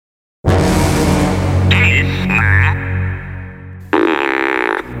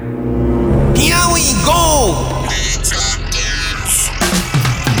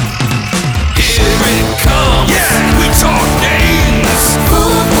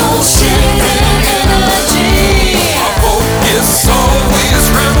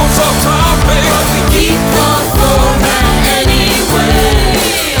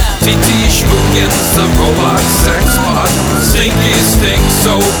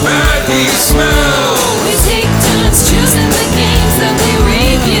bad we smell. We take turns choosing the games that we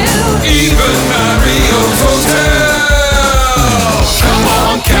review. Even Mario's Hotel. Come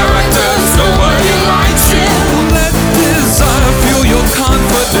on, characters, nobody likes you. Let desire fuel your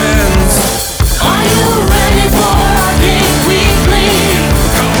confidence. Are you ready for Arcade Weekly?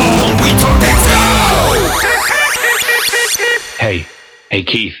 Come on, we talk games now. Hey,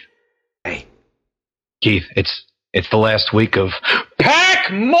 Keith. Hey. Keith, it's the last week of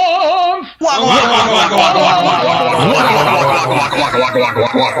Pack Month!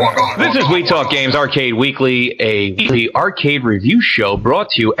 This is We Talk Games Arcade Weekly, a weekly arcade review show brought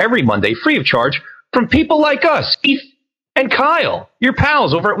to you every Monday free of charge from people like us, Keith and Kyle, your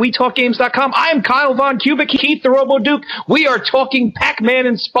pals over at WeTalkGames.com. I am Kyle Von Cubic, Keith the Robo Duke. We are talking Pac-Man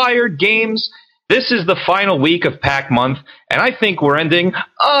inspired games. This is the final week of Pack Month, and I think we're ending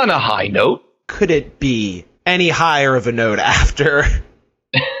on a high note. Could it be any higher of a note after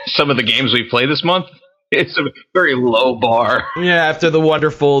Some of the games we play this month? It's a very low bar. Yeah, after the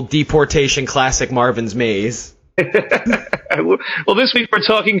wonderful deportation classic Marvin's Maze. Well, this week we're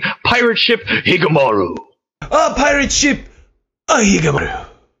talking Pirate Ship Higemaru. Pirate Ship Higemaru.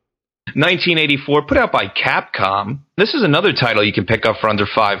 1984, put out by Capcom. This is another title you can pick up for under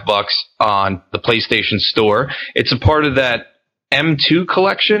 $5 on the PlayStation Store. It's a part of that M2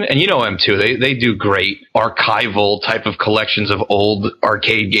 collection, and you know M2, they do great archival type of collections of old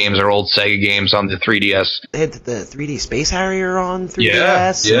arcade games or old Sega games on the 3DS. They had the 3D Space Harrier on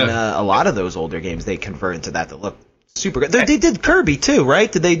 3DS, yeah. and a lot of those older games they convert into that look super good. They did Kirby too, right?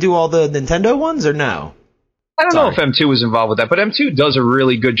 Did they do all the Nintendo ones or no? I don't know if M2 was involved with that, but M2 does a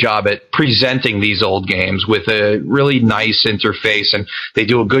really good job at presenting these old games with a really nice interface, and they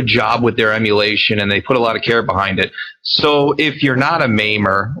do a good job with their emulation, and they put a lot of care behind it. So if you're not a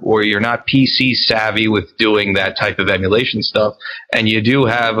MAMer or you're not PC savvy with doing that type of emulation stuff, and you do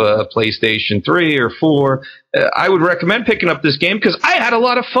have a PlayStation 3 or 4, I would recommend picking up this game because I had a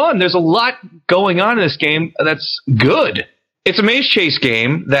lot of fun. There's a lot going on in this game that's good. It's a maze chase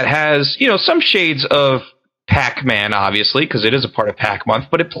game that has, some shades of Pac-Man, obviously, because it is a part of Pac Month,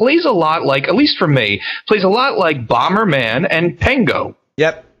 but it plays a lot like, at least for me, plays a lot like Bomberman and Pengo.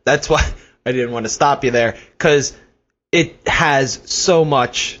 Yep, that's why I didn't want to stop you there, because it has so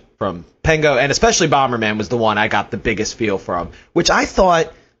much from Pengo, and especially Bomberman was the one I got the biggest feel from, which I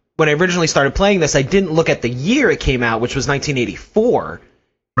thought, when I originally started playing this, I didn't look at the year it came out, which was 1984.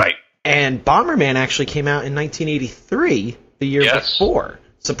 Right. And Bomberman actually came out in 1983, the year before,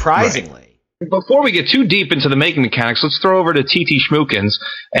 surprisingly. Right. Before we get too deep into the making mechanics, let's throw over to TT Schmookins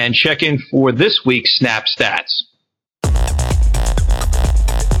and check in for this week's Snap Stats.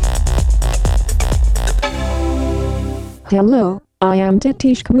 Hello, I am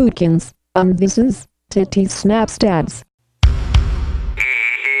TT Schmookins, and this is TT's Snap Stats.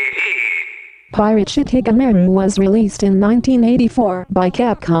 Pirate Ship Higemaru was released in 1984 by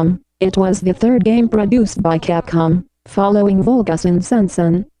Capcom. It was the third game produced by Capcom, following Volgas and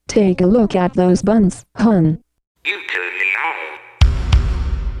Sensen. Take a look at those buns, hun. You totally know.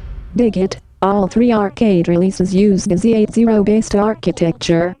 Dig it. All three arcade releases used the Z80-based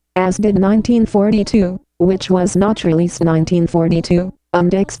architecture, as did 1942, which was not released 1942,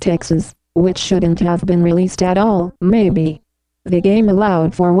 and X-Texas, which shouldn't have been released at all, maybe. The game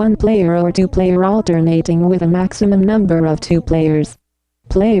allowed for one player or two player alternating with a maximum number of 2 players.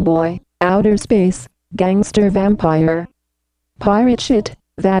 Playboy, Outer Space, Gangster Vampire. Pirate Shit,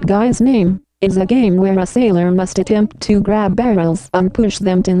 that guy's name, is a game where a sailor must attempt to grab barrels and push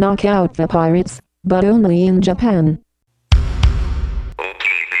them to knock out the pirates, but only in Japan.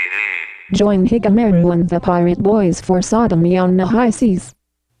 Join Higemaru and the Pirate Boys for sodomy on the high seas.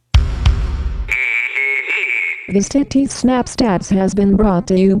 This TT Snap Stats has been brought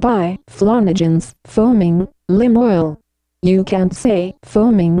to you by Flanagan's Foaming Limb Oil. You can't say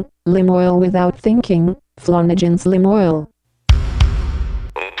foaming limb oil without thinking Flanagan's Limb Oil.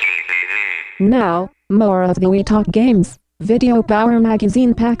 Now, more of the We Talk Games Video Power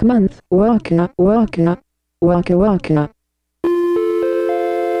Magazine Pack Month. Waka waka waka waka.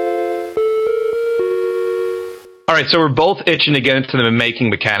 All right, so we're both itching to get into the making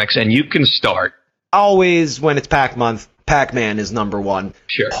mechanics, and you can start. Always, when it's Pac Month, Pac-Man is number one.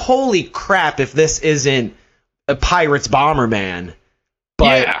 Sure. Holy crap if this isn't a Pirates Bomberman.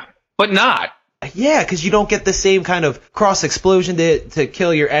 But, yeah, but not. Yeah, because you don't get the same kind of cross-explosion to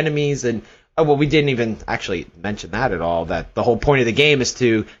kill your enemies, and well, we didn't even actually mention that at all, that the whole point of the game is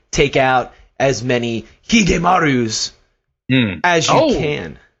to take out as many Higemarus as you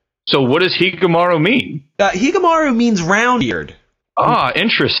can. So what does Higemaru mean? Higemaru means round-eared. Ah,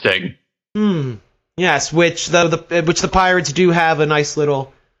 interesting. Yes, which the pirates do have a nice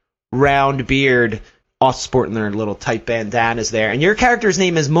little round beard, all sporting their little tight bandanas there. And your character's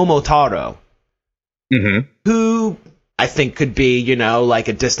name is Momotaro, who I think could be, you know, like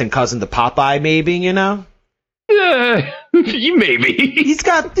a distant cousin to Popeye, maybe, you know? Maybe. He's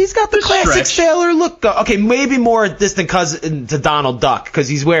got the classic sailor look. Okay, maybe more a distant cousin to Donald Duck, because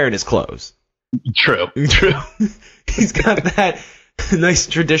he's wearing his clothes. True. He's got that nice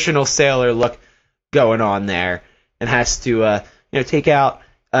traditional sailor look going on there, and has to take out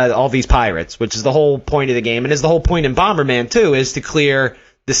all these pirates, which is the whole point of the game, and is the whole point in Bomberman too, is to clear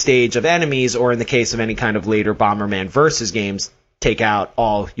the stage of enemies, or in the case of any kind of later Bomberman versus games, take out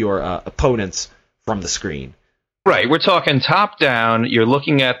all your opponents from the screen. Right, we're talking top down. You're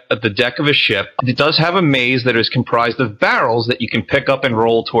looking at the deck of a ship. It does have a maze that is comprised of barrels that you can pick up and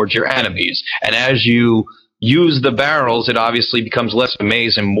roll towards your enemies. And as you use the barrels, it obviously becomes less of a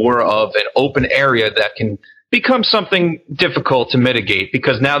maze and more of an open area that can become something difficult to mitigate,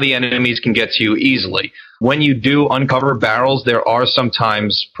 because now the enemies can get to you easily. When you do uncover barrels, there are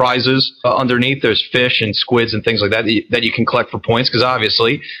sometimes prizes underneath. There's fish and squids and things like that that you can collect for points, because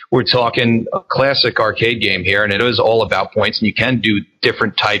obviously we're talking a classic arcade game here, and it is all about points, and you can do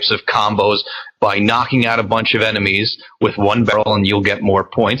different types of combos by knocking out a bunch of enemies with one barrel, and you'll get more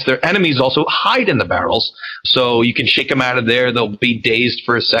points. Their enemies also hide in the barrels, so you can shake them out of there. They'll be dazed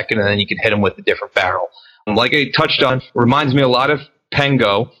for a second, and then you can hit them with a different barrel. Like I touched on, reminds me a lot of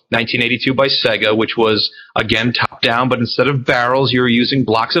Pengo, 1982 by Sega, which was, again, top-down, but instead of barrels, you were using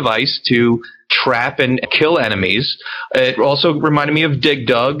blocks of ice to trap and kill enemies. It also reminded me of Dig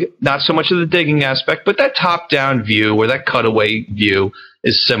Dug, not so much of the digging aspect, but that top-down view, or that cutaway view,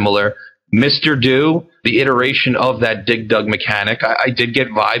 is similar. Mr. Do, the iteration of that Dig Dug mechanic, I did get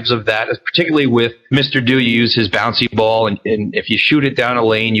vibes of that, particularly with Mr. Do. You use his bouncy ball, and if you shoot it down a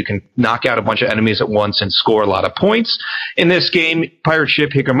lane, you can knock out a bunch of enemies at once and score a lot of points. In this game, Pirate Ship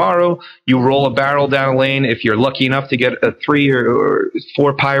Hikamaru, you roll a barrel down a lane. If you're lucky enough to get 3 or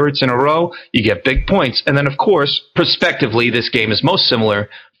 4 pirates in a row, you get big points. And then, of course, prospectively, this game is most similar,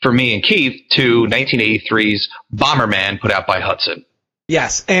 for me and Keith, to 1983's Bomberman, put out by Hudson.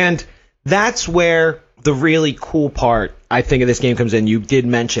 Yes, and that's where the really cool part, I think, of this game comes in. You did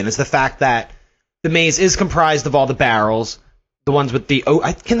mention is the fact that the maze is comprised of all the barrels, the ones with the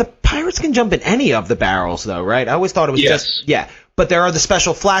pirates can jump in any of the barrels, though, right? I always thought it was but there are the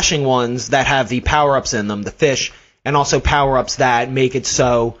special flashing ones that have the power-ups in them, the fish, and also power-ups that make it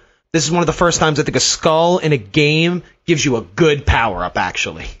so. This is one of the first times I think a skull in a game gives you a good power-up,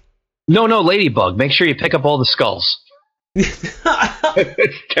 actually. No, Ladybug. Make sure you pick up all the skulls.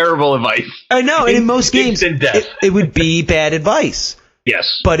 It's terrible advice. I know, and in most games, it would be bad advice.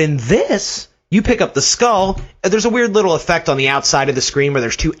 Yes. But in this, you pick up the skull. There's a weird little effect on the outside of the screen where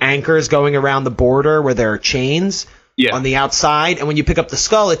there's 2 anchors going around the border where there are chains on the outside. And when you pick up the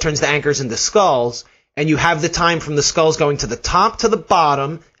skull, it turns the anchors into skulls. And you have the time from the skulls going to the top to the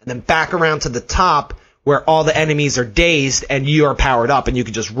bottom and then back around to the top where all the enemies are dazed and you are powered up and you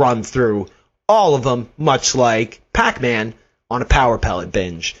can just run through all of them, much like Pac-Man on a Power Pellet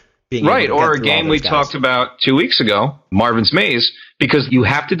binge. Right, or a game we talked about 2 weeks ago, Marvin's Maze, because you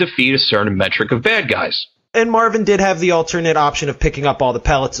have to defeat a certain metric of bad guys. And Marvin did have the alternate option of picking up all the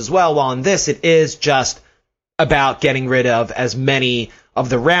pellets as well, while in this it is just about getting rid of as many of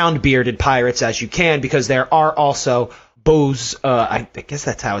the round-bearded pirates as you can, because there are also bows, I guess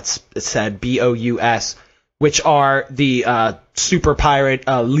that's how it's said, B-O-U-S, which are the super pirate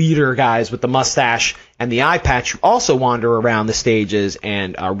leader guys with the mustache and the eye patch, who also wander around the stages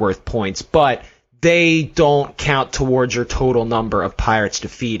and are worth points, but they don't count towards your total number of pirates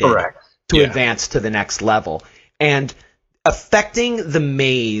defeated to advance to the next level. And affecting the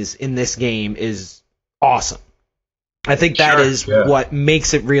maze in this game is awesome. I think that is what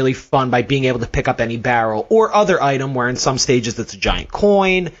makes it really fun, by being able to pick up any barrel or other item, where in some stages it's a giant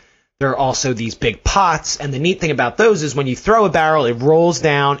coin. There are also these big pots, and the neat thing about those is when you throw a barrel, it rolls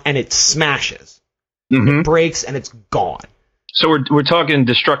down and it smashes. It breaks and it's gone. So we're talking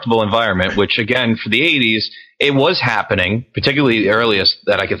destructible environment, which, again, for the 80s, it was happening, particularly the earliest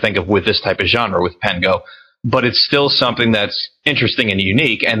that I could think of with this type of genre, with Pengo. But it's still something that's interesting and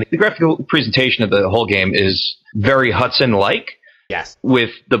unique, and the graphical presentation of the whole game is very Hudson-like. Yes.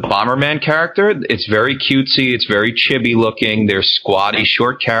 With the Bomberman character, it's very cutesy, it's very chibi looking. They're squatty,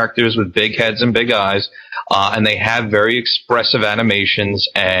 short characters with big heads and big eyes, and they have very expressive animations,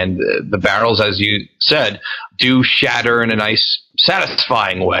 and the barrels, as you said, do shatter in a nice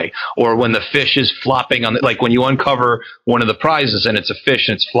satisfying way, or when the fish is flopping on the, like when you uncover one of the prizes and it's a fish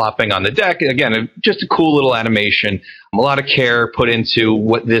and it's flopping on the deck. Again, just a cool little animation. A lot of care put into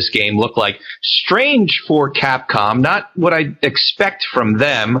what this game looked like. Strange for Capcom, not what I expect from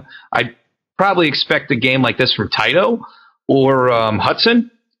them. I'd probably expect a game like this from Taito or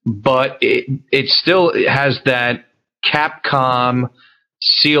Hudson, but it still has that Capcom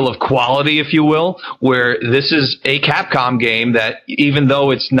seal of quality, if you will, where this is a Capcom game that, even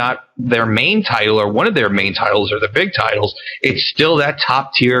though it's not their main title or one of their main titles or the big titles, it's still that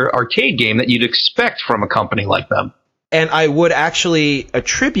top tier arcade game that you'd expect from a company like them. And I would actually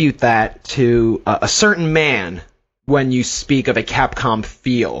attribute that to a certain man when you speak of a Capcom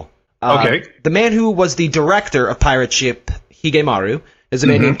feel. Okay. The man who was the director of Pirate Ship Higemaru is a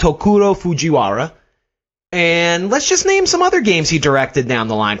man named Tokuro Fujiwara. And let's just name some other games he directed down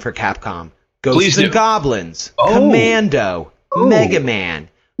the line for Capcom. Ghosts and Goblins, Commando, Mega Man,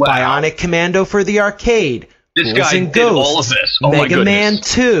 Bionic Commando for the arcade, This Ghouls guy and did all Ghosts, of this. Oh my Mega goodness. Man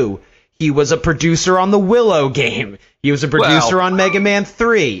 2. He was a producer on the Willow game. He was a producer on Mega Man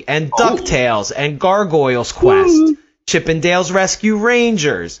 3, and DuckTales, and Gargoyle's Quest, Chip 'n Dale's Rescue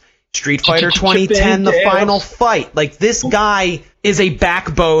Rangers, Street Fighter 2010, The Final Fight. Like, this guy is a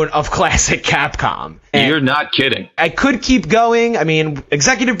backbone of classic Capcom. And You're not kidding. I could keep going. I mean,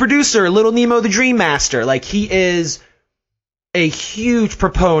 executive producer, Little Nemo the Dream Master. Like, he is a huge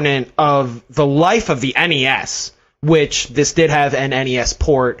proponent of the life of the NES, which this did have an NES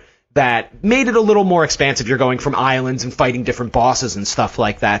port that made it a little more expansive. You're going from islands and fighting different bosses and stuff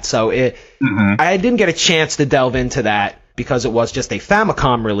like that. So I didn't get a chance to delve into that because it was just a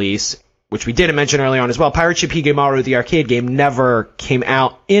Famicom release, which we didn't mention early on as well. Pirate Ship Higemaru, the arcade game, never came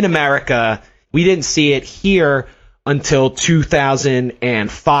out in America. We didn't see it here until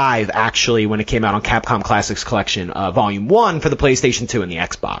 2005, actually, when it came out on Capcom Classics Collection, Volume 1 for the PlayStation 2 and the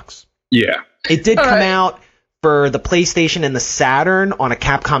Xbox. Yeah. It did come out for the PlayStation and the Saturn on a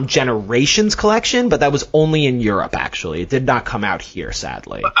Capcom Generations collection, but that was only in Europe, actually. It did not come out here,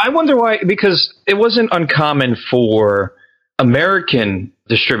 sadly. I wonder why, because it wasn't uncommon for American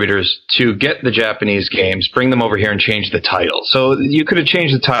distributors to get the Japanese games, bring them over here, and change the title. So you could have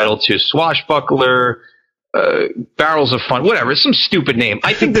changed the title to Swashbuckler, Barrels of Fun, whatever, some stupid name.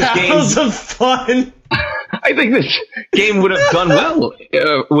 I think this Barrels of Fun! I think this game would have done well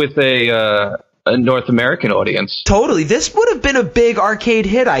with a North American audience. Totally. This would have been a big arcade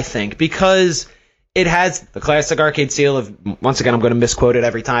hit, I think, because it has the classic arcade seal of, once again, I'm going to misquote it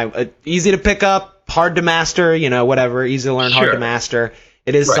every time, easy to pick up, hard to master, whatever, easy to learn, hard to master.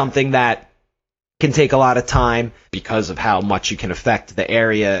 It is something that can take a lot of time because of how much you can affect the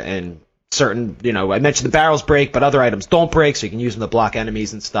area and certain, I mentioned the barrels break, but other items don't break, so you can use them to block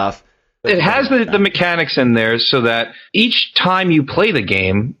enemies and stuff. It has the mechanics in there so that each time you play the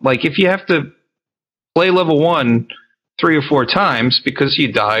game, like if you have to play level 1 3 or 4 times because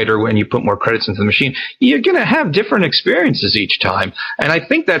you died or when you put more credits into the machine, you're going to have different experiences each time. And I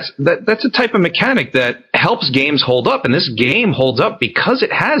think that's a type of mechanic that helps games hold up. And this game holds up because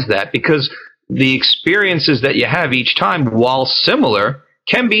it has that, because the experiences that you have each time, while similar,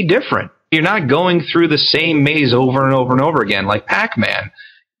 can be different. You're not going through the same maze over and over and over again like Pac-Man.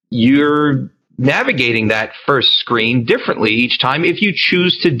 You're navigating that first screen differently each time if you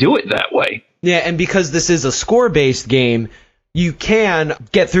choose to do it that way. Yeah, and because this is a score-based game, you can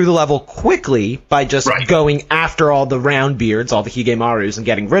get through the level quickly by just going after all the round beards, all the Higemarus, and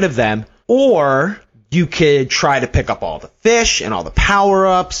getting rid of them. Or you could try to pick up all the fish and all the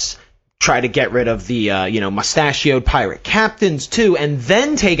power-ups, try to get rid of the, mustachioed pirate captains, too, and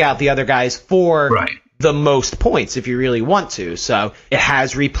then take out the other guys for the most points if you really want to. So it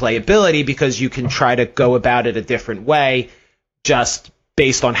has replayability because you can try to go about it a different way, just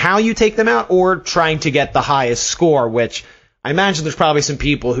based on how you take them out, or trying to get the highest score, which I imagine there's probably some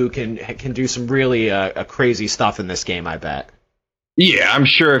people who can do some really crazy stuff in this game, I bet. Yeah, I'm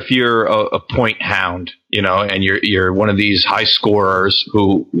sure if you're a point hound, and you're one of these high scorers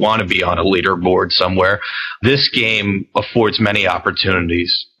who want to be on a leaderboard somewhere, this game affords many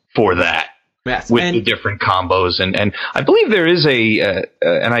opportunities for that. Yes, with the different combos. And I believe there is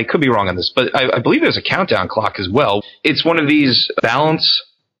and I could be wrong on this, but I believe there's a countdown clock as well. It's one of these balance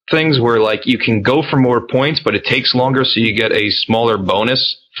things where, like, you can go for more points, but it takes longer, so you get a smaller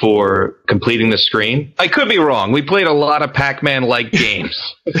bonus for completing the screen. I could be wrong. We played a lot of Pac-Man-like games.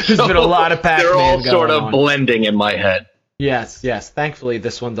 There's been a lot of Pac-Man They're all going sort of on. blending in my head. Yes. Thankfully,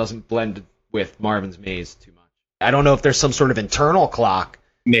 this one doesn't blend with Marvin's Maze too much. I don't know if there's some sort of internal clock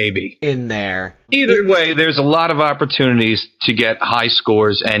Maybe. in there. Either way, there's a lot of opportunities to get high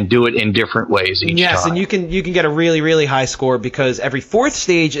scores and do it in different ways each Yes, time. and you can get a really, really high score because every fourth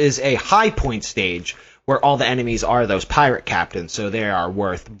stage is a high point stage where all the enemies are those pirate captains, so they are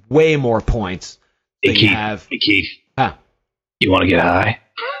worth way more points than you have. Hey, Keith, Huh. you want to get high?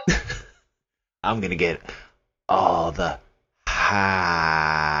 I'm gonna get all the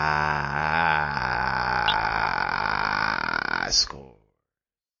high score.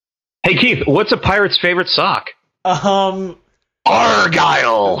 Hey, Keith, what's a pirate's favorite sock? Argyle.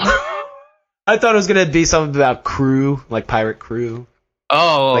 I thought it was gonna be something about crew, like pirate crew.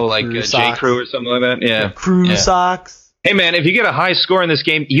 Oh, Like like crew J. socks. Crew or something like that? Yeah. Crew Yeah. socks. Hey, man, if you get a high score in this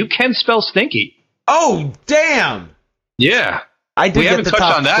game, you can spell stinky. Oh, damn! Yeah. I did We get haven't the touched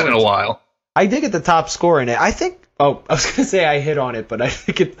top on that in a score. while. I did get the top score in it. I think. Oh, I was gonna say I hit on it, but I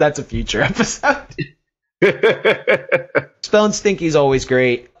think that's a future episode. Spelling Stinky is always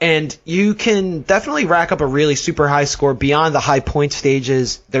great, and you can definitely rack up a really super high score beyond the high point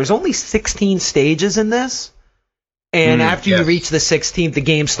stages. There's only 16 stages in this, and after you yes. reach the 16th, the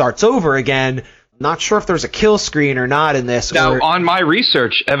game starts over again. Not sure if there's a kill screen or not in this. Now, or, on my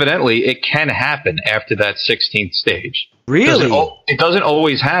research, evidently, it can happen after that 16th stage. really? It doesn't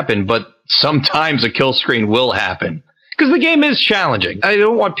always happen, but sometimes a kill screen will happen. Because the game is challenging. I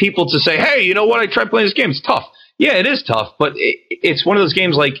don't want people to say, hey, you know what, I tried playing this game, it's tough. Yeah, it is tough, but it's one of those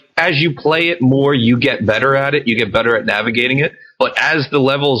games like, as you play it more, you get better at it, you get better at navigating it. But as the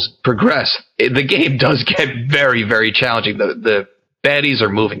levels progress, the game does get very, very challenging. The baddies are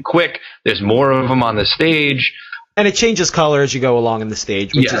moving quick, there's more of them on the stage. And it changes color as you go along in the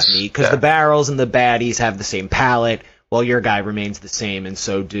stage, which Yes, is neat, because yeah. the barrels and the baddies have the same palette, while your guy remains the same, and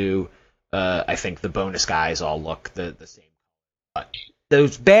so do, I think, the bonus guys all look the same. But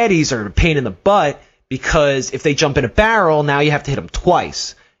those baddies are a pain in the butt, because if they jump in a barrel, now you have to hit them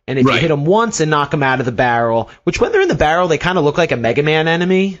twice. And if you Right. hit them once and knock them out of the barrel, which when they're in the barrel, they kind of look like a Mega Man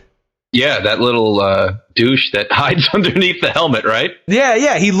enemy. Yeah, that little douche that hides underneath the helmet, right?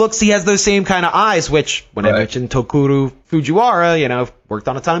 Yeah, he has those same kind of eyes, which, when I Right. mentioned Tokuro Fujiwara, worked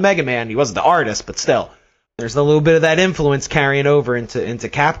on a ton of Mega Man. He wasn't the artist, but still. There's a little bit of that influence carrying over into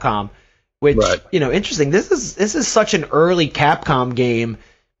Capcom, which, Right. Interesting. This is such an early Capcom game,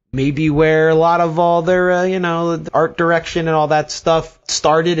 maybe where a lot of all their, the art direction and all that stuff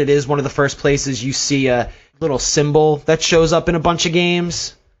started. It is one of the first places you see a little symbol that shows up in a bunch of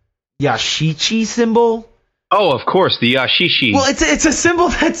games. Yashichi symbol? Oh, of course, the Yashishi. Well, it's a symbol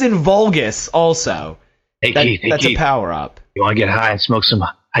that's in Vulgus also. Hey, Keith, That's a power up. you want to get high and smoke some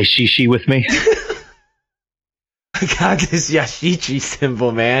Yashishi with me? I got this Yashichi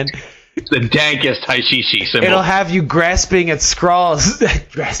symbol, man. It's the dankest Yashishi symbol. It'll have you grasping at straws.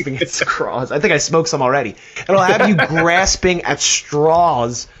 Grasping at straws. I think I smoked some already. It'll have you grasping at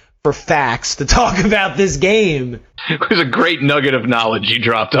straws for facts to talk about this game. It was a great nugget of knowledge you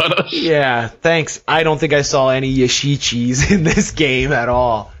dropped on us. Yeah, thanks. I don't think I saw any Yashichis in this game at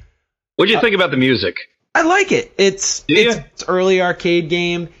all. What'd you think about the music? I like it. It's Yeah. it's early arcade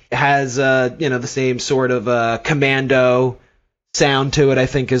game. It has the same sort of commando sound to it, I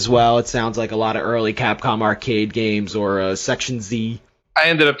think, as well. It sounds like a lot of early Capcom arcade games or Section Z. I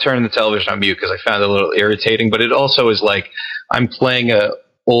ended up turning the television on mute because I found it a little irritating, but it also is like I'm playing a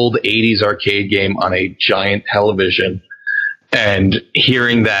old 80s arcade game on a giant television, and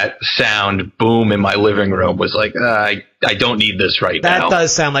hearing that sound boom in my living room was like, I don't need this right That now.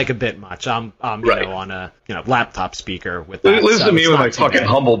 does sound like a bit much. I'm Right. on a laptop speaker with that. Listen so to me it's with not my too fucking bad.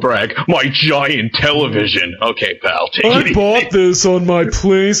 humble brag. My giant television. Okay, pal, take it easy. bought this on my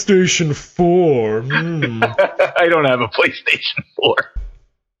PlayStation 4. I don't have a PlayStation 4.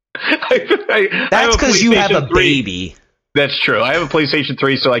 I have That's a because you have a PlayStation 3. baby. That's true. I have a Pleistation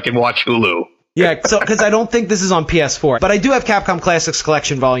 3 so I can watch Hulu. Yeah, so because I don't think this is on PS4, but I do have Capcom Classics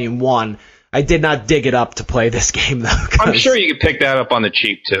Collection Volume 1. I did not dig it up to play this game, though. 'cause I'm sure you could pick that up on the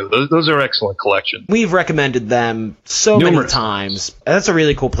cheap, too. Those are excellent collections. We've recommended them so many Numerous times. That's a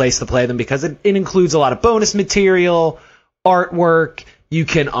really cool place to play them because it includes a lot of bonus material, artwork. You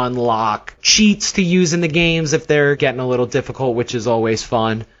can unlock cheats to use in the games if they're getting a little difficult, which is always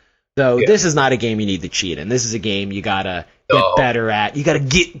fun. Though this is not a game you need to cheat in. This is a game you gotta get better at. You gotta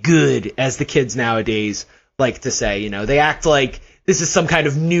get good, as the kids nowadays like to say. They act like this is some kind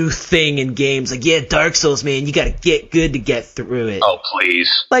of new thing in games. Like, yeah, Dark Souls, man, you gotta get good to get through it. Oh, please.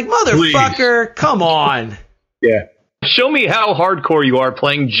 Like, motherfucker, come on. Yeah. Show me how hardcore you are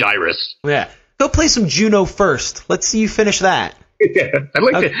playing Gyrus. Yeah. Go play some Juno first. Let's see you finish that. Yeah. I'd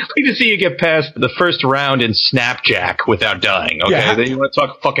like to see you get past the first round in Snapjack without dying, okay? Yeah. Then you want to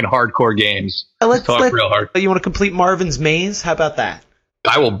talk fucking hardcore games. Let's talk real hard. You want to complete Marvin's Maze? How about that?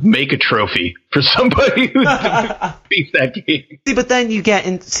 I will make a trophy for somebody who beats that game. See, but then you get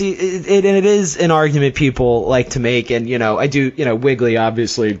and it is an argument people like to make, and I do, Wiggly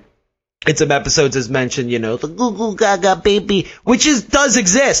obviously. In some episodes has mentioned, the Goo Goo Gaga baby, which does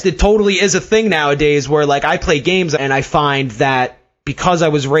exist. It totally is a thing nowadays where, like, I play games and I find that because I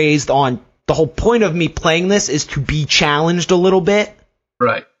was raised on the whole point of me playing this is to be challenged a little bit.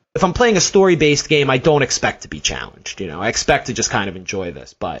 Right. If I'm playing a story-based game, I don't expect to be challenged, I expect to just kind of enjoy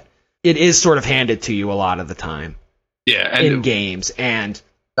this, but it is sort of handed to you a lot of the time. Yeah, and in games, and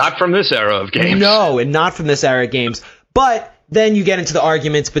not from this era of games. No, and not from this era of games. But then you get into the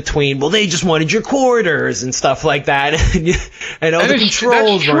arguments between, well, they just wanted your quarters and stuff like that, and the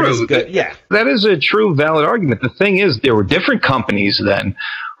controls weren't as good. Yeah, that is a true, valid argument. The thing is, there were different companies then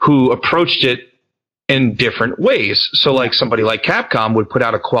who approached it in different ways. So like somebody like Capcom would put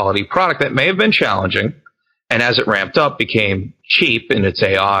out a quality product that may have been challenging, and as it ramped up became cheap in its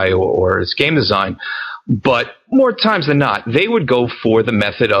AI or its game design. But more times than not, they would go for the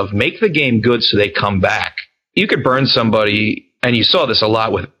method of make the game good so they come back. You could burn somebody, and you saw this a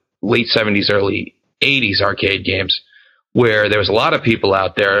lot with late 70s, early 80s arcade games, where there was a lot of people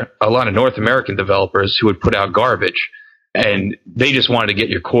out there, a lot of North American developers who would put out garbage, and they just wanted to get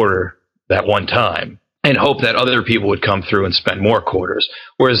your quarter that one time and hope that other people would come through and spend more quarters.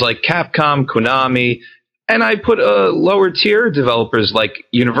 Whereas like Capcom, Konami, and I put lower tier developers like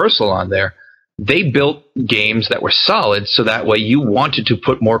Universal on there, they built games that were solid so that way you wanted to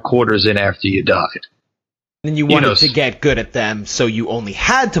put more quarters in after you died. And you wanted to get good at them, so you only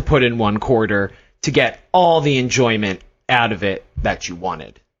had to put in one quarter to get all the enjoyment out of it that you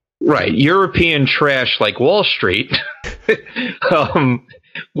wanted. Right. European trash like Wall Street,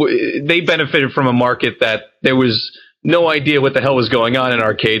 they benefited from a market that there was no idea what the hell was going on in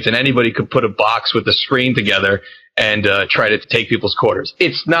arcades, and anybody could put a box with a screen together and try to take people's quarters.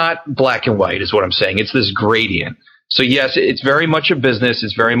 It's not black and white is what I'm saying. It's this gradient. So yes, it's very much a business.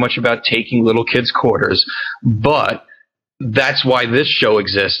 It's very much about taking little kids' quarters, but that's why this show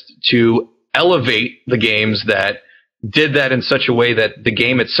exists, to elevate the games that did that in such a way that the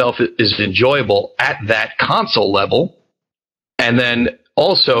game itself is enjoyable at that console level, and then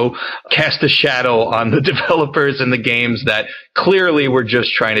also cast a shadow on the developers and the games that clearly were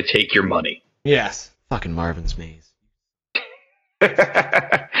just trying to take your money. Yes. Fucking Marvin's Maze.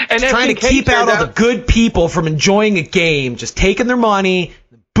 And trying to keep out all the good people from enjoying a game, just taking their money,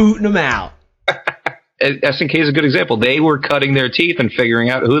 booting them out. SNK is a good example. They were cutting their teeth and figuring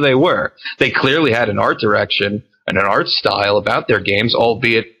out who they were. They clearly had an art direction and an art style about their games,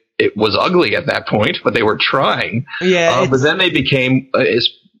 albeit it was ugly at that point, but they were trying. Yeah. But then they became,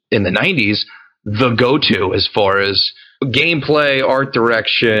 in the 90s, the go-to as far as gameplay, art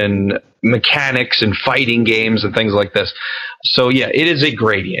direction, mechanics, and fighting games and things like this. So yeah, it is a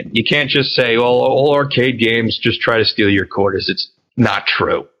gradient. You can't just say, well, all arcade games just try to steal your quarters. It's not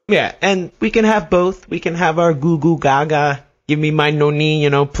true. Yeah, and we can have both. We can have our Goo Goo Gaga, give me my noni,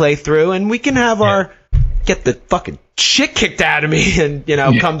 play through, and we can have our get the fucking shit kicked out of me and,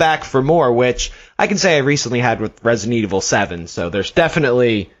 come back for more, which I can say I recently had with Resident Evil 7. So there's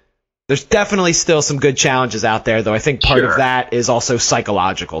definitely still some good challenges out there, though I think part of that is also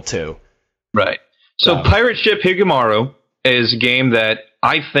psychological too. Right. So Pirate Ship Higemaru is a game that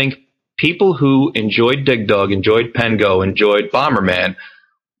I think people who enjoyed Dig Dug, enjoyed Pengo, enjoyed Bomberman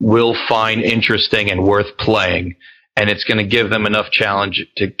will find interesting and worth playing, and it's going to give them enough challenge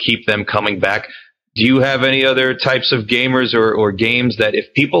to keep them coming back. Do you have any other types of gamers or games that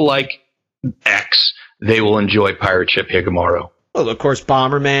if people like X, they will enjoy Pirate Ship Higemaru? Well, of course,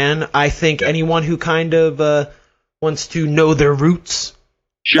 Bomberman. I think anyone who kind of wants to know their roots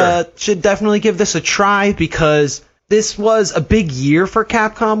should definitely give this a try, because this was a big year for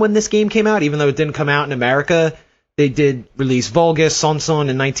Capcom when this game came out, even though it didn't come out in America. They did release Vulgus, Sonson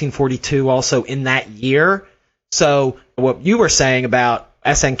in 1942 also in that year. So what you were saying about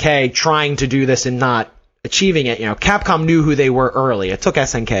SNK trying to do this and not achieving it, Capcom knew who they were early. It took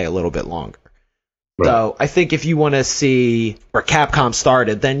SNK a little bit longer. Right. So I think if you want to see where Capcom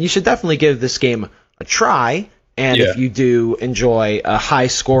started, then you should definitely give this game a try. And if you do enjoy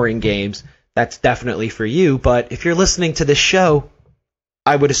high-scoring games, that's definitely for you. But if you're listening to this show,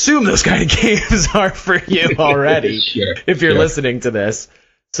 I would assume those kind of games are for you already. If you're listening to this.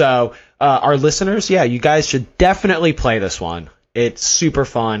 So our listeners, you guys should definitely play this one. It's super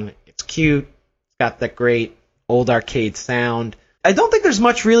fun. It's cute. It's got that great old arcade sound. I don't think there's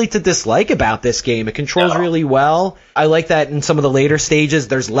much really to dislike about this game. It controls really well. I like that in some of the later stages,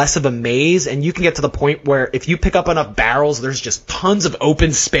 there's less of a maze, and you can get to the point where if you pick up enough barrels, there's just tons of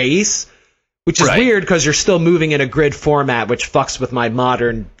open space, which is Right. weird because you're still moving in a grid format, which fucks with my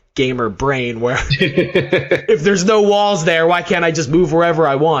modern gamer brain where if there's no walls there, why can't I just move wherever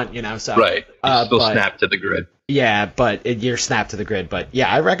I want, you know? So Right. You still but- snap to the grid. Yeah, but you're snapped to the grid. But yeah,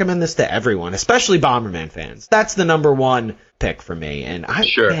 I recommend this to everyone, especially Bomberman fans. That's the number one pick for me. And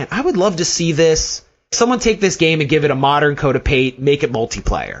I would love to see this. Someone take this game and give it a modern coat of paint, make it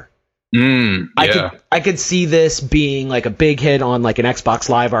multiplayer. Yeah. I could see this being like a big hit on like an Xbox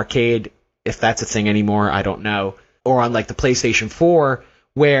Live Arcade, if that's a thing anymore, I don't know, or on like the PlayStation 4,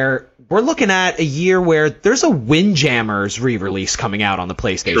 where we're looking at a year where there's a Windjammers re-release coming out on the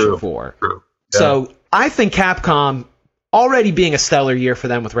PlayStation 4. True. Yeah. So I think Capcom, already being a stellar year for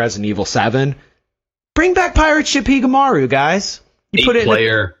them with Resident Evil 7, bring back Pirate Ship Higemaru, guys. You put it in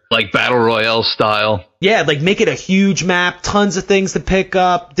player, like Battle Royale style. yeah, like make it a huge map, tons of things to pick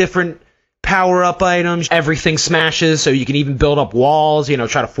up, different power-up items, everything smashes, so you can even build up walls, you know,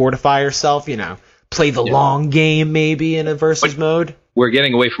 try to fortify yourself, you know, play the long game maybe in a versus mode. We're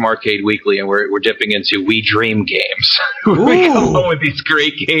getting away from Arcade Weekly and we're dipping into We Dream games. We go with these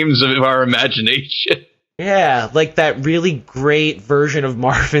great games of our imagination. Yeah, like that really great version of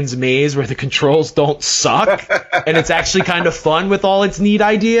Marvin's Maze where the controls don't suck and it's actually kind of fun with all its neat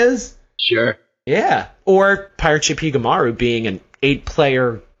ideas. Sure. Yeah. Or Pirate Ship Higemaru being an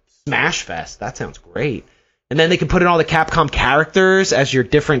 8-player Smash Fest. That sounds great. And then they can put in all the Capcom characters as your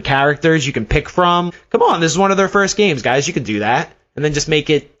different characters you can pick from. Come on, this is one of their first games, guys. You can do that. And then just make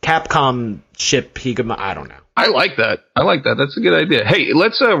it Capcom Ship Higemaru. I don't know. I like that. That's a good idea. Hey,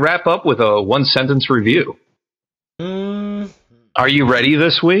 let's wrap up with a one-sentence review. Are you ready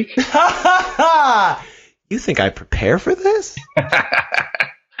this week? You think I prepare for this?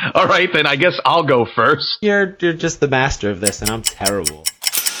 All right, then I guess I'll go first. You're just the master of this, and I'm terrible.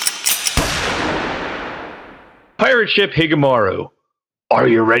 Pirate Ship Higemaru. Are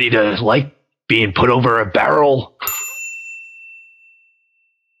you ready to, like, being put over a barrel?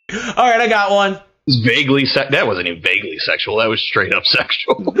 All right, I got one. It's vaguely that wasn't even vaguely sexual. That was straight up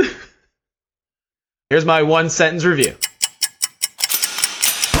sexual. Here's my one-sentence review.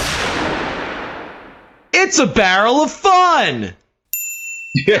 It's a barrel of fun!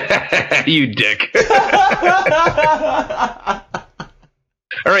 You dick.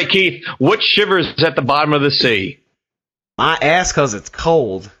 All right, Keith, what shivers at the bottom of the sea? My ass, 'cause it's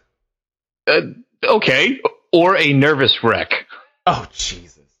cold. Okay. Or a nervous wreck. Oh, Jesus.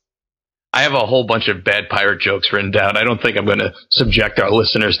 I have a whole bunch of bad pirate jokes written down. I don't think I'm going to subject our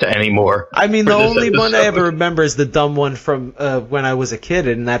listeners to any more. I mean, the for this only one I episode. ever remember is the dumb one from when I was a kid,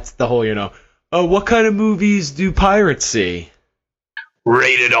 and that's the whole, you know, oh, what kind of movies do pirates see?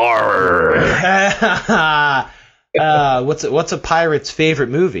 Rated R. What's a pirate's favorite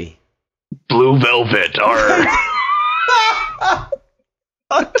movie? Blue Velvet R.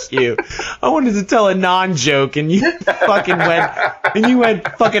 Fuck you. I wanted to tell a non-joke, and you fucking went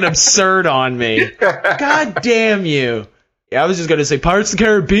fucking absurd on me. God damn you. Yeah, I was just going to say Pirates of the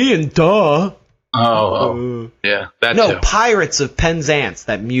Caribbean, duh. Oh. Yeah, that No, too. Pirates of Penzance,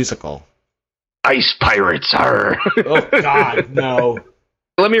 that musical. Ice Pirates R. Oh, God, no.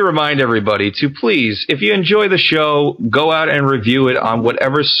 Let me remind everybody to please, if you enjoy the show, go out and review it on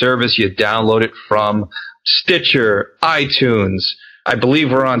whatever service you download it from. Stitcher, iTunes. I believe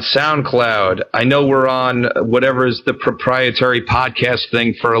we're on SoundCloud. I know we're on whatever is the proprietary podcast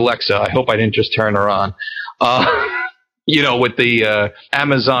thing for Alexa. I hope I didn't just turn her on. With the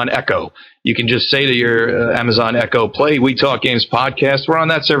Amazon Echo. You can just say to your Amazon Echo, play We Talk Games podcast. We're on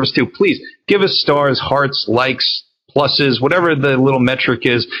that service too. Please give us stars, hearts, likes, pluses, whatever the little metric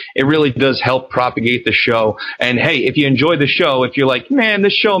is. It really does help propagate the show. And hey, if you enjoy the show, if you're like, man,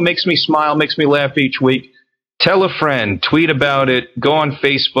 this show makes me smile, makes me laugh each week, tell a friend, tweet about it, go on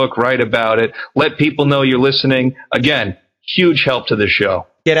Facebook, write about it, let people know you're listening. Again, huge help to the show.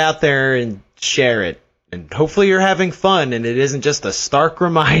 Get out there and share it. And hopefully you're having fun, and it isn't just a stark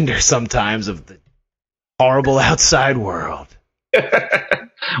reminder sometimes of the horrible outside world.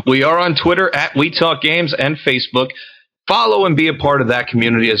 We are on Twitter at We Talk Games and Facebook. Follow and be a part of that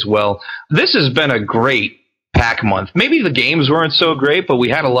community as well. This has been a great pack month. Maybe the games weren't so great, but we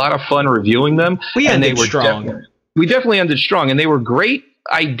had a lot of fun reviewing them. We and ended they were strong. We definitely ended strong, and they were great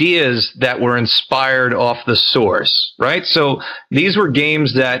ideas that were inspired off the source, right? So these were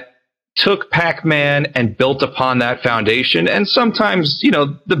games that took Pac-Man and built upon that foundation, and sometimes,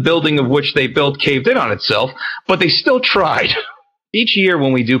 the building of which they built caved in on itself, but they still tried. Each year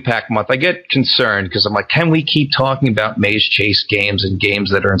when we do Pack Month, I get concerned because I'm like, can we keep talking about Maze Chase games and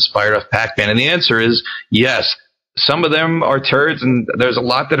games that are inspired off Pac-Man? And the answer is yes. Some of them are turds, and there's a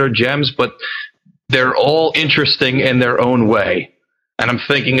lot that are gems, but they're all interesting in their own way. And I'm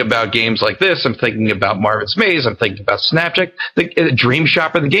thinking about games like this. I'm thinking about Marvin's Maze. I'm thinking about Snapjack, the Dream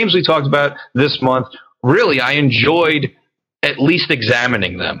Shopper, the games we talked about this month. Really, I enjoyed at least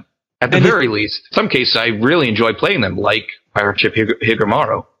examining them. At the very least. In some cases, I really enjoy playing them, like Pirate Ship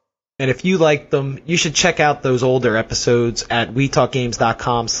Higuramaru. And if you like them, you should check out those older episodes at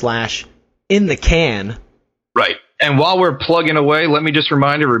wetalkgames.com/inthecan. Right. And while we're plugging away, let me just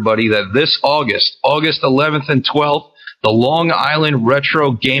remind everybody that this August 11th and 12th, the Long Island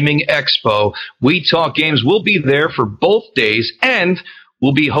Retro Gaming Expo, We Talk Games will be there for both days, and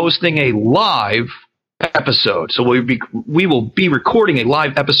we'll be hosting a live episode. So we will be recording a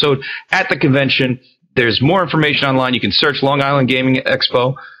live episode at the convention. There's more information online. You can search Long Island Gaming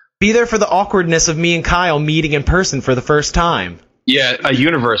Expo. Be there for the awkwardness of me and Kyle meeting in person for the first time. Yeah, a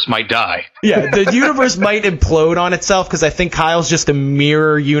universe might die. Yeah, the universe might implode on itself because I think Kyle's just a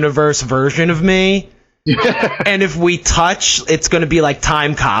mirror universe version of me. And if we touch, it's going to be like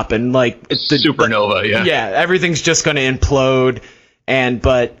Time Cop and like it's supernova. Yeah, everything's just going to implode.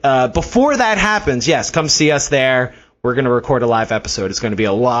 But before that happens, yes, come see us there. We're going to record a live episode. It's going to be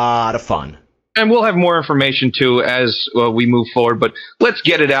a lot of fun. And we'll have more information, too, as we move forward. But let's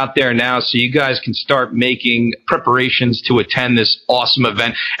get it out there now so you guys can start making preparations to attend this awesome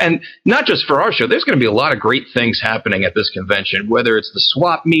event. And not just for our show. There's going to be a lot of great things happening at this convention, whether it's the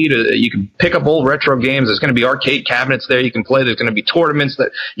swap meet, you can pick up old retro games. There's going to be arcade cabinets there you can play. There's going to be tournaments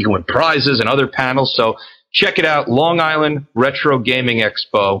that you can win prizes and other panels. So check it out, Long Island Retro Gaming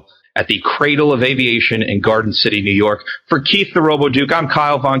Expo at the Cradle of Aviation in Garden City, New York. For Keith the Robo-Duke, I'm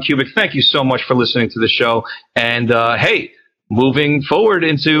Kyle Von Kubik. Thank you so much for listening to the show. And, hey, moving forward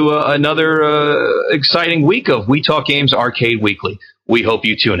into another exciting week of We Talk Games Arcade Weekly. We hope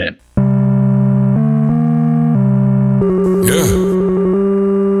you tune in. Yeah.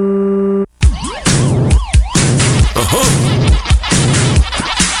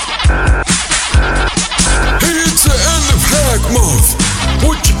 Hey, it's the end of Hack Month.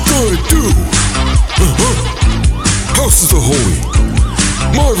 What you gonna do? House is a holy.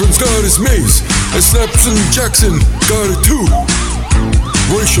 Marvin's got his maze, and Snaps and Jackson got it too.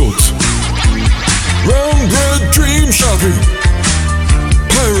 Roy Schultz. Round bread dream shopping.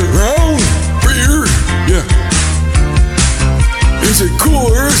 Pirate round beer. Yeah. Is it cool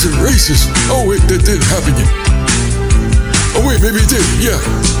or is it racist? Oh wait, that didn't happen yet. Oh wait, maybe it did. Yeah.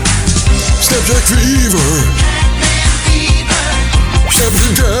 Snapjack fever. Snaps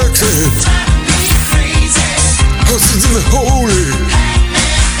and Jackson. Houses in the holy.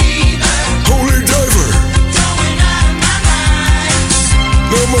 Holy diver.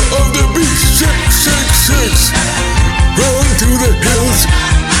 Number of the beast 666. Run to the hills.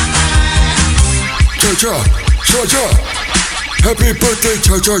 Cha-cha, cha-cha. Happy birthday,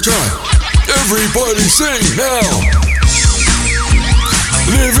 cha-cha-cha. Everybody sing now.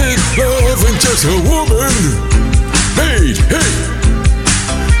 Living, loving, just a woman. Hey, hey.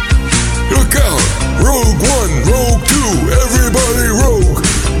 Look out. Rogue 1, Rogue 2. Everybody rogue.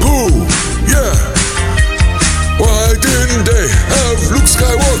 Who? Yeah. Why didn't they have Luke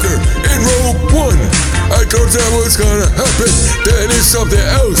Skywalker in Rogue 1? I thought that was gonna happen. Then it's something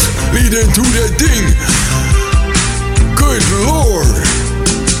else leading to that thing. Good Lord.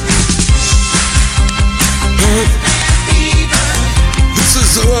 This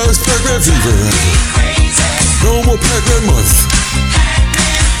is the last Pac-Man Fever. No more Pac-Man month.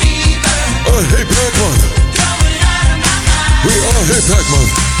 I hate Pac-Man. We all hate Pac-Man.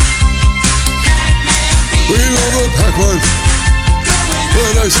 We love the Pac-Man.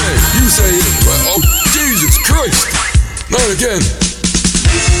 When I say, you say it. Oh, Jesus Christ. Not again.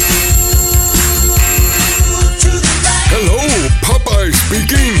 Hello, Popeye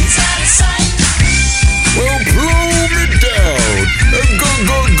speaking. Well, blow me down.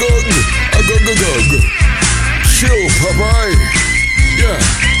 Gug. Chill, Popeye. Yeah.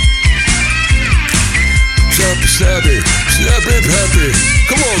 Snappy.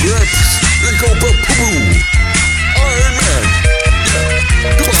 Come on, Gramps. Let's go, poo-poo. Iron Man.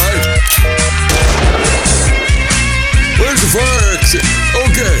 Yeah. Goodbye. Where's the fire exit?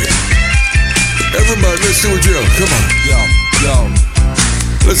 Okay. Everybody, let's do a drill. Come on. Yo.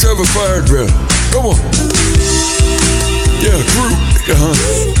 Let's have a fire drill. Come on. Yeah, Groot.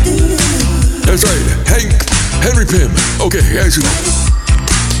 That's right. Henry Pym. Okay, as you know.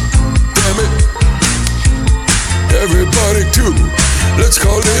 Damn it. Everybody too. Let's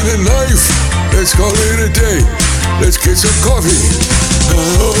call it a knife. Let's call it a day. Let's get some coffee.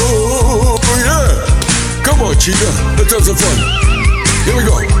 Oh, yeah. Come on, Chica. Let's have some fun. Here we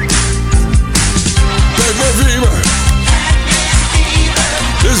go. Pac-Man Fever.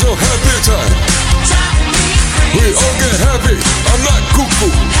 There's no happy time. We all get happy. I'm not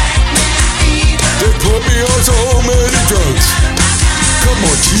cuckoo. They put me on so many drugs. Come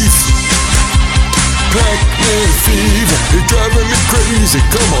on, Chief. Pac-Man fever, you're driving me crazy.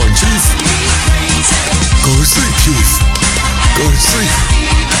 Come on, Chief. Go to sleep, Chief. Go to sleep.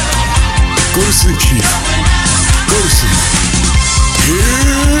 Go to sleep, Chief. Go to sleep.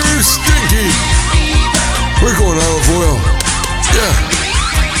 Here's Stinky. We're going out of oil. Yeah.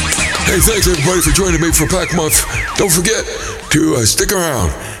 Hey, thanks everybody for joining me for Pac Month. Don't forget to stick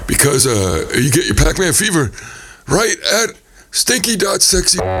around because you get your Pac-Man fever right at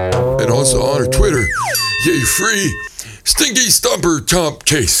stinky.sexy and also on our Twitter. Get your free Stinky Stumper Chomp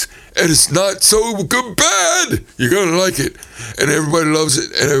case. And it's not so good bad. You're going to like it. And everybody loves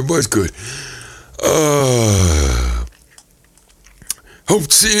it and everybody's good. Hope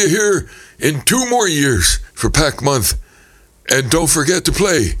to see you here in 2 more years for Pac Month. And don't forget to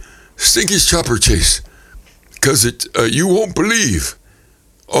play Stinky's Chopper Chase, because you won't believe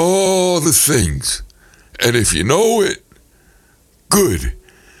all the things. And if you know it, good.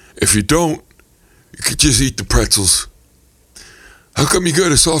 If you don't, you could just eat the pretzels. How come you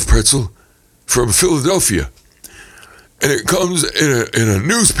got a soft pretzel from Philadelphia? And it comes in a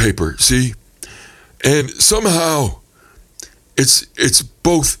newspaper, see? And somehow it's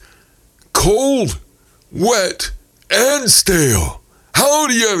both cold, wet, and stale. How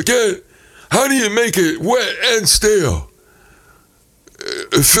do you make it wet and stale?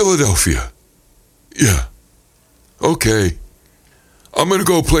 Philadelphia. Yeah. Okay. I'm going to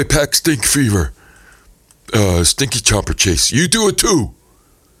go play Pac Stink Fever. Stinky Chopper Chase. You do it too.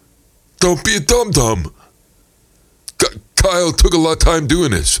 Don't be a dum-dum. Kyle took a lot of time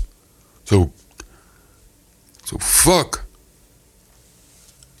doing this. So fuck.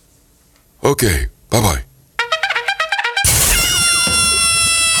 Okay. Bye-bye.